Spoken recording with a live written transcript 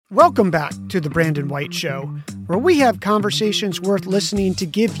Welcome back to The Brandon White Show, where we have conversations worth listening to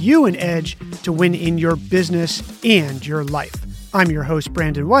give you an edge to win in your business and your life. I'm your host,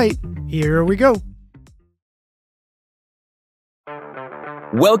 Brandon White. Here we go.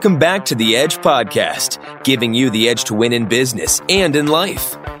 Welcome back to The Edge Podcast, giving you the edge to win in business and in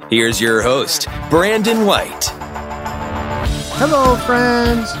life. Here's your host, Brandon White. Hello,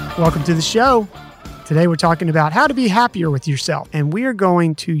 friends. Welcome to the show. Today, we're talking about how to be happier with yourself. And we are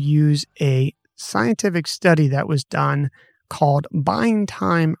going to use a scientific study that was done called Buying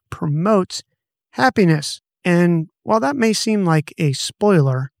Time Promotes Happiness. And while that may seem like a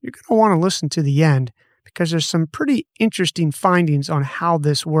spoiler, you're going to want to listen to the end because there's some pretty interesting findings on how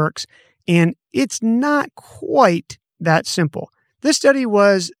this works. And it's not quite that simple. This study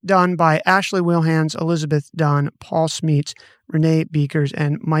was done by Ashley Wilhans, Elizabeth Dunn, Paul Smeets, Renee Beekers,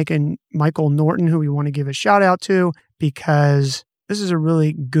 and Michael Norton, who we want to give a shout out to because this is a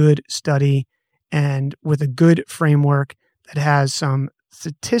really good study and with a good framework that has some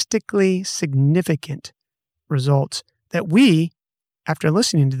statistically significant results that we, after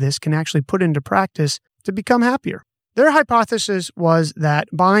listening to this, can actually put into practice to become happier. Their hypothesis was that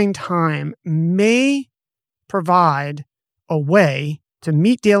buying time may provide a way to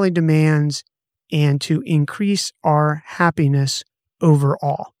meet daily demands and to increase our happiness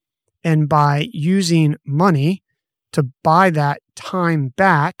overall. And by using money to buy that time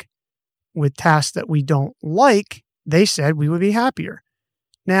back with tasks that we don't like, they said we would be happier.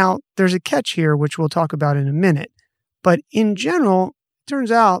 Now, there's a catch here, which we'll talk about in a minute. But in general, it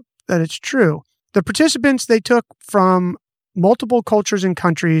turns out that it's true. The participants they took from multiple cultures and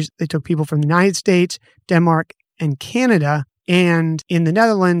countries. They took people from the United States, Denmark, and Canada. And in the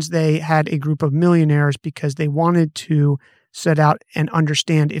Netherlands, they had a group of millionaires because they wanted to set out and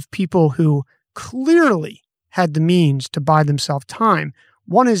understand if people who clearly had the means to buy themselves time,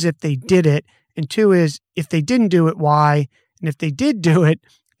 one is if they did it, and two is if they didn't do it, why? And if they did do it,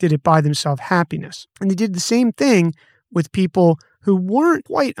 did it buy themselves happiness? And they did the same thing with people who weren't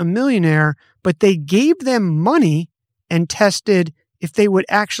quite a millionaire, but they gave them money and tested if they would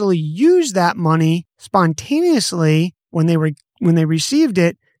actually use that money spontaneously when they received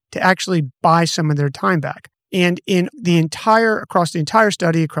it to actually buy some of their time back. And across the entire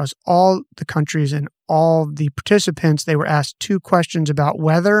study, across all the countries and all the participants, they were asked two questions about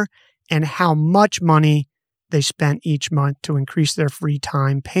whether and how much money they spent each month to increase their free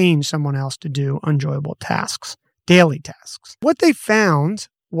time paying someone else to do enjoyable tasks, daily tasks. What they found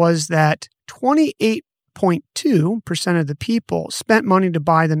was that 28.2% of the people spent money to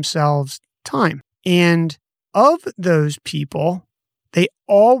buy themselves time. And of those people, they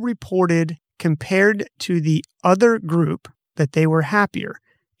all reported compared to the other group that they were happier.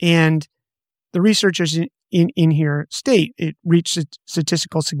 And the researchers in here state it reached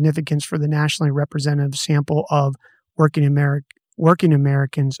statistical significance for the nationally representative sample of working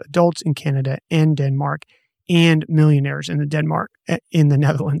Americans, adults in Canada and Denmark, and millionaires in the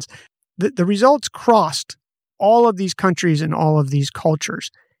Netherlands. The results crossed all of these countries and all of these cultures.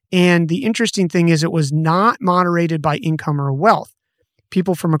 And the interesting thing is it was not moderated by income or wealth.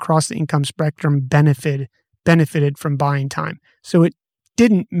 People from across the income spectrum benefited from buying time. So it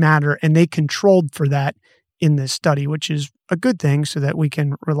didn't matter, and they controlled for that in this study, which is a good thing so that we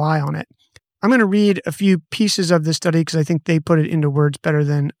can rely on it. I'm going to read a few pieces of this study because I think they put it into words better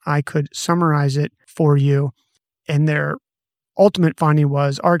than I could summarize it for you. And their ultimate finding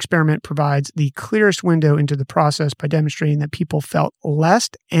was our experiment provides the clearest window into the process by demonstrating that people felt less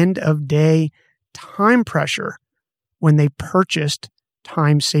end-of-day time pressure when they purchased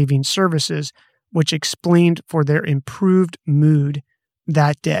time-saving services, which explained for their improved mood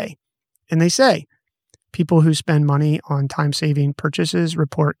that day. And they say, people who spend money on time-saving purchases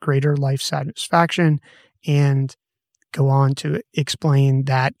report greater life satisfaction, and go on to explain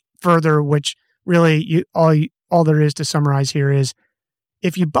that further, which really all there is to summarize here is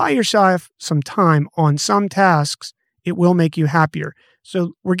if you buy yourself some time on some tasks, it will make you happier.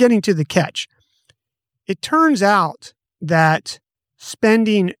 So we're getting to the catch. It turns out that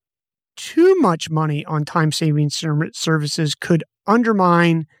spending too much money on time-saving services could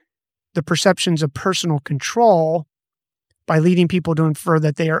undermine the perceptions of personal control by leading people to infer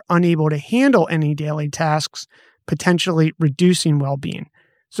that they are unable to handle any daily tasks, potentially reducing well-being.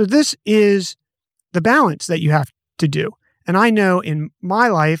 So this is the balance that you have to do. And I know in my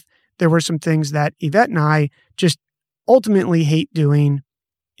life, there were some things that Yvette and I just ultimately hate doing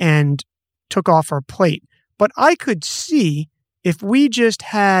and took off our plate. But I could see if we just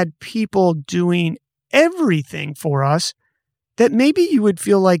had people doing everything for us, that maybe you would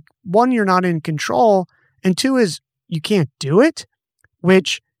feel like, one, you're not in control, and two is you can't do it,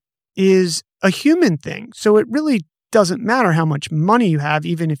 which is a human thing. So it really doesn't matter how much money you have,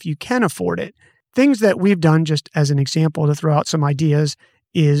 even if you can afford it. Things that we've done, just as an example to throw out some ideas,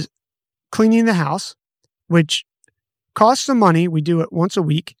 is cleaning the house, which costs some money. We do it once a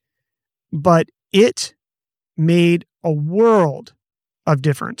week, but it made a world of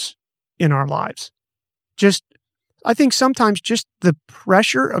difference in our lives. I think sometimes just the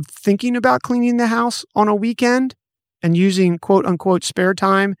pressure of thinking about cleaning the house on a weekend and using quote unquote spare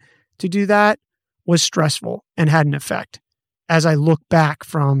time to do that was stressful and had an effect. As I look back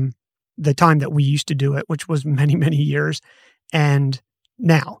from the time that we used to do it, which was many, many years, and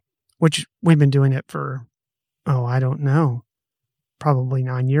now, which we've been doing it for, I don't know, probably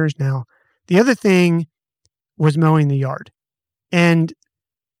 9 years now. The other thing was mowing the yard. And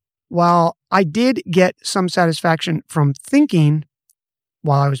while I did get some satisfaction from thinking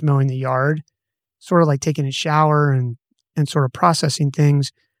while I was mowing the yard, sort of like taking a shower and sort of processing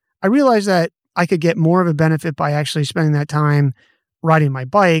things, I realized that I could get more of a benefit by actually spending that time riding my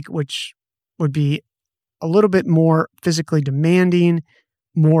bike, which would be a little bit more physically demanding,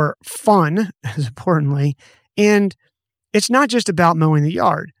 more fun, as importantly. And it's not just about mowing the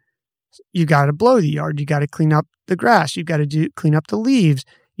yard. You got to blow the yard. You got to clean up the grass. You got to clean up the leaves.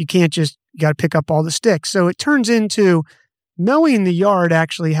 You can't just, you got to pick up all the sticks. So it turns into mowing the yard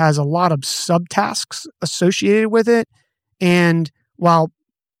actually has a lot of subtasks associated with it. And while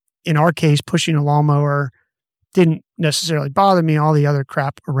in our case, pushing a lawnmower didn't necessarily bother me, all the other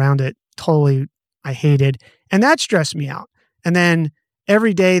crap around it totally I hated. And that stressed me out. And then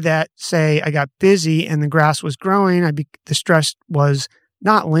every day that, say, I got busy and the grass was growing, the stress was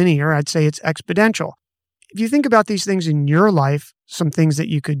not linear. I'd say it's exponential. If you think about these things in your life, some things that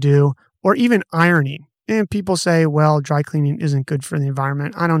you could do, or even ironing. And people say, well, dry cleaning isn't good for the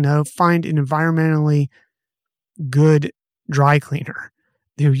environment. I don't know. Find an environmentally good dry cleaner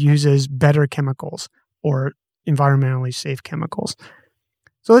who uses better chemicals or environmentally safe chemicals.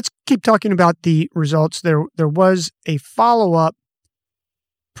 So let's keep talking about the results. There was a follow-up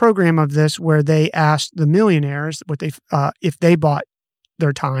program of this where they asked the millionaires if they bought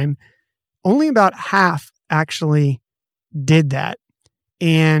their time. Only about half actually did that.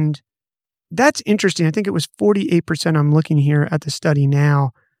 And that's interesting. I think it was 48%. I'm looking here at the study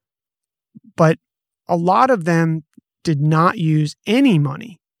now. But a lot of them did not use any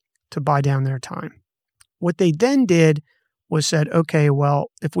money to buy down their time. What they then did was said, okay,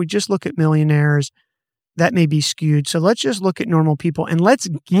 well, if we just look at millionaires, that may be skewed. So let's just look at normal people and let's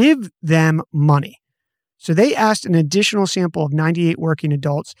give them money. So they asked an additional sample of 98 working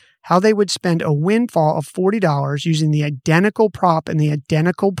adults how they would spend a windfall of $40 using the identical prop and the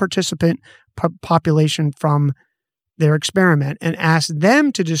identical participant population from their experiment and asked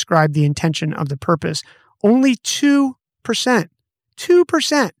them to describe the intention of the purpose. Only 2%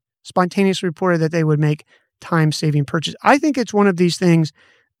 spontaneously reported that they would make time-saving purchase. I think it's one of these things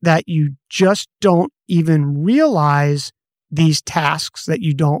that you just don't even realize these tasks that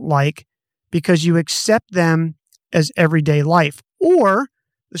you don't like because you accept them as everyday life. Or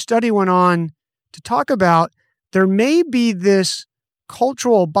the study went on to talk about there may be this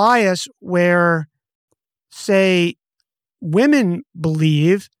cultural bias where, say, women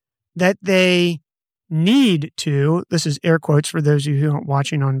believe that they need to, this is air quotes for those of you who aren't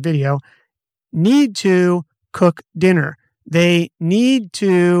watching on video, need to cook dinner. They need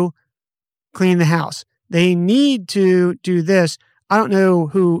to clean the house. They need to do this. I don't know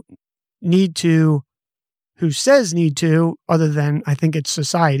who says need to, other than I think it's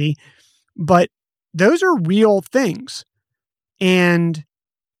society, but those are real things. And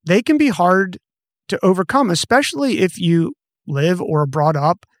they can be hard to overcome, especially if you live or are brought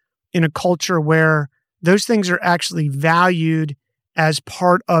up in a culture where those things are actually valued as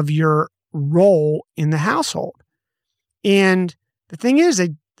part of your role in the household. And the thing is,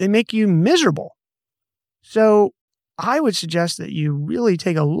 they make you miserable. So I would suggest that you really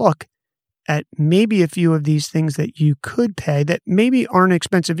take a look at maybe a few of these things that you could pay that maybe aren't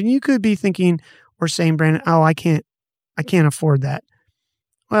expensive. And you could be thinking or saying, Brandon, oh, I can't afford that.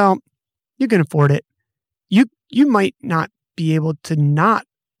 Well, you can afford it. You might not be able to not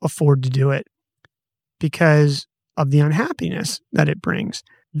afford to do it because of the unhappiness that it brings.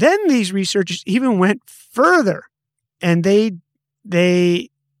 Then these researchers even went further and they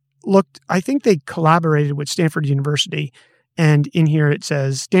looked, I think they collaborated with Stanford University. And in here it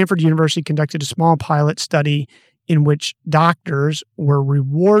says, Stanford University conducted a small pilot study in which doctors were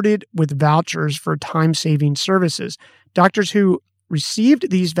rewarded with vouchers for time-saving services. Doctors who received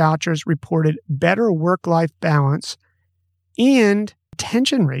these vouchers reported better work-life balance and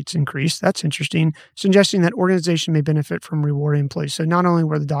retention rates increased. That's interesting, suggesting that organization may benefit from rewarding employees. So not only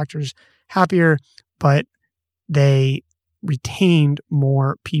were the doctors happier, but they retained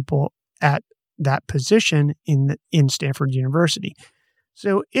more people at that position in Stanford University.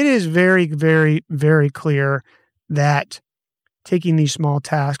 So it is very, very, very clear that taking these small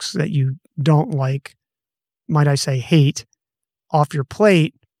tasks that you don't like, might I say hate, off your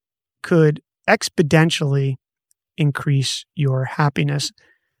plate could exponentially increase your happiness.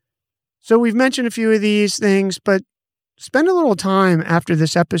 So we've mentioned a few of these things, but spend a little time after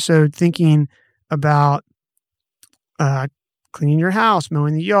this episode thinking about cleaning your house,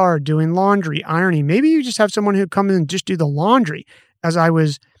 mowing the yard, doing laundry, ironing. Maybe you just have someone who comes in and just do the laundry. As I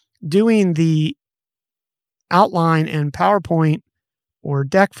was doing the outline and PowerPoint or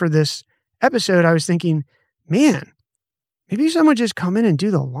deck for this episode, I was thinking, man, maybe someone just come in and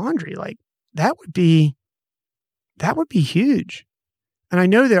do the laundry. Like that would be huge. And I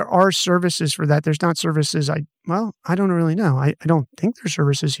know there are services for that. There's not services. I don't really know. I don't think there's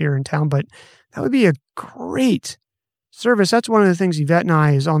services here in town, but that would be a great service. That's one of the things Yvette and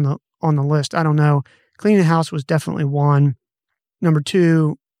I is on the list. I don't know. Cleaning the house was definitely one. Number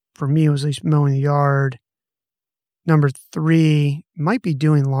 2, for me, was at least mowing the yard. Number 3 might be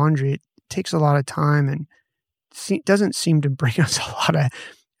doing laundry. It takes a lot of time and doesn't seem to bring us a lot of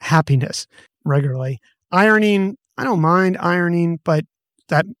happiness regularly. Ironing, I don't mind ironing, but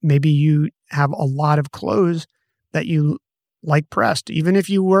that maybe you have a lot of clothes that you like pressed. Even if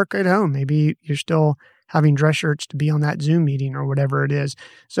you work at home, maybe you're still having dress shirts to be on that Zoom meeting or whatever it is.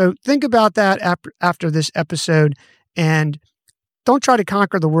 So think about that after this episode, and don't try to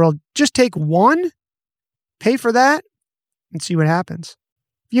conquer the world. Just take one, pay for that, and see what happens.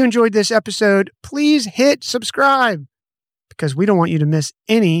 If you enjoyed this episode, please hit subscribe because we don't want you to miss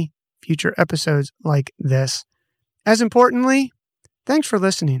any future episodes like this. As importantly, thanks for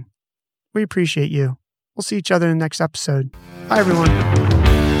listening. We appreciate you. We'll see each other in the next episode. Bye,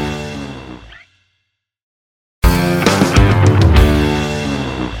 everyone.